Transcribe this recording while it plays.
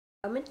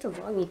I meant to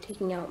vlog me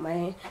taking out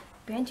my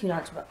bantu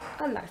knots, but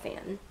I'm not a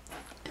fan.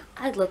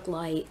 I look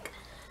like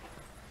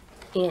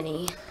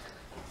Annie.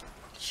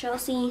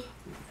 Chelsea.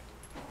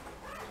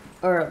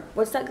 Or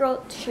what's that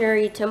girl?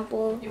 Sherry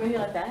Temple. You really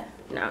like that?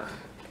 No.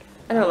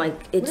 I don't like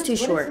it's too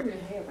short. What is in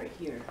your hair right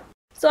here?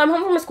 So I'm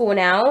home from school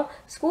now.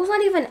 School's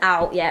not even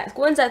out yet.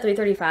 School ends at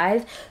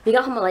 3:35. We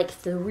got home at like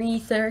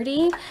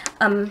 3:30.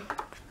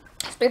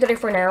 It's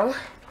 3:34 now.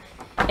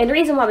 And the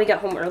reason why we got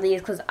home early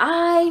is because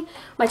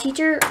my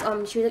teacher,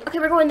 she was like, okay,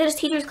 we're going to this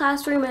teacher's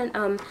classroom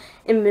and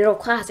in middle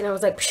class. And I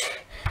was like, psh,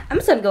 I'm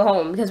just gonna go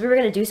home because we were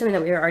gonna do something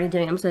that we were already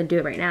doing. I'm just gonna do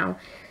it right now.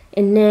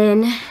 And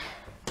then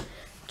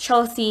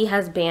Chelsea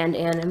has band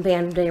and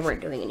band they weren't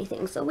doing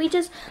anything. So we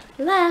just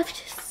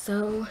left.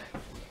 So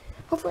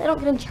hopefully I don't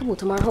get in trouble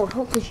tomorrow.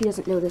 Hopefully she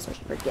doesn't know this or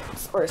she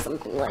forgets or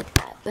something like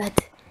that.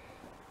 But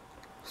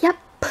yep.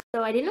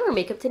 So I didn't wear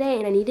makeup today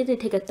and I needed to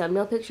take a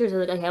thumbnail picture. So I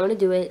was like, okay, I'm gonna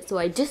do it. So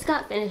I just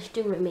got finished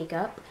doing my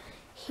makeup.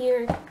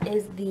 Here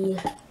is the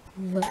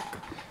look.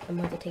 I'm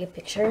going to take a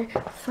picture.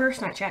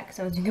 First not check because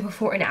I was doing it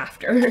before and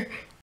after.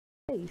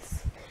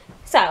 Nice.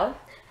 So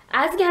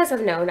as you guys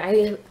have known,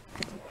 I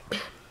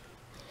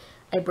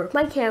broke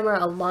my camera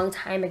a long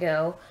time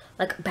ago,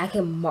 like back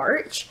in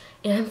March,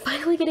 and I'm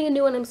finally getting a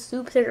new one. I'm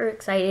super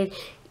excited.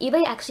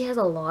 eBay actually has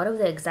a lot of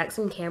the exact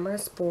same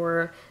cameras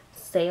for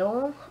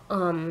sale,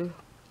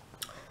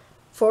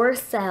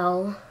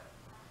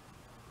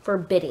 for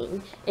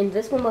bidding. And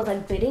this one was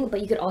like bidding,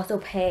 but you could also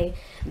pay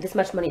this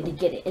much money to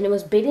get it. And it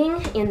was bidding,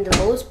 and the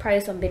lowest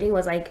price on bidding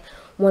was like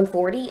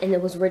 $140, and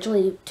it was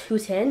originally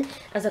 $210. I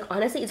was like,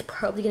 honestly, it's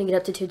probably gonna get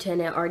up to $210.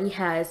 It already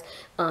has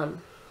 5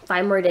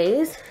 more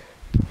days.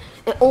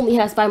 It only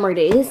has 5 more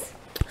days.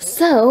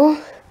 So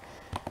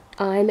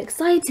I'm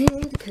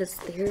excited because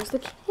there's the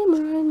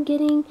camera I'm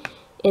getting.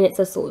 And it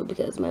says sold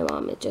because my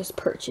mom had just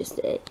purchased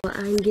it.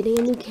 I'm getting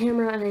a new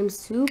camera and I'm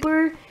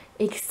super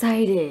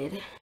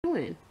excited.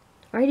 When?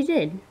 I already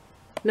did.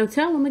 No,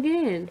 tell them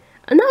again.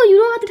 No, you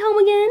don't have to tell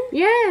them again.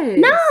 Yes.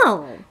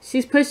 No.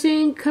 She's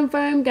pushing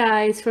confirm,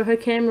 guys, for her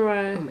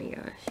camera. Oh my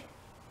gosh.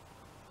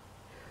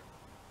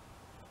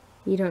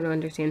 You don't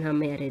understand how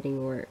my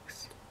editing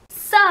works.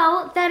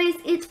 So that is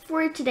it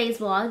for today's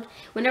vlog.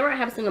 Whenever I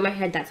have something on my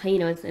head, that's how you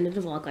know it's the end of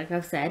the vlog, like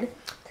I've said.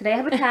 Today I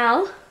have a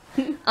towel.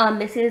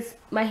 This is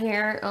my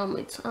hair.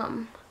 It's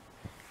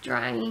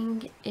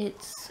drying.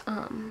 It's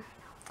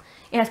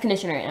it has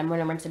conditioner in it. I'm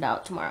gonna rinse it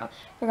out tomorrow.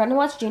 We're gonna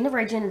watch Jane the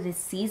Virgin this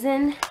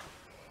season.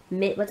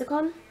 What's it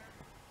called?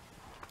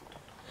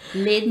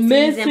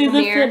 Mid-season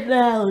premiere.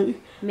 Finale.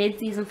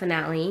 Mid-season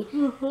finale.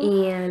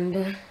 And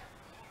the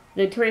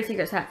Victoria's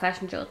Secret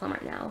fashion show is on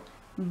right now.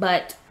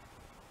 But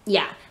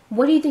yeah,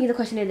 what do you think the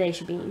question of the day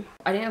should be?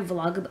 I didn't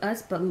vlog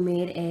us, but we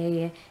made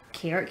a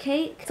carrot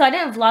cake. So I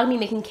didn't vlog me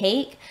making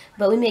cake,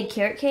 but we made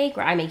carrot cake,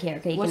 or I made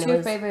carrot cake. What's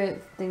your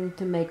favorite thing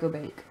to make or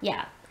bake?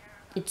 Yeah,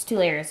 it's 2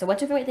 layers. So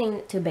what's your favorite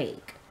thing to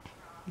bake?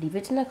 Leave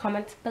it in the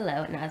comments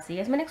below, and I'll see you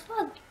guys in my next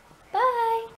vlog.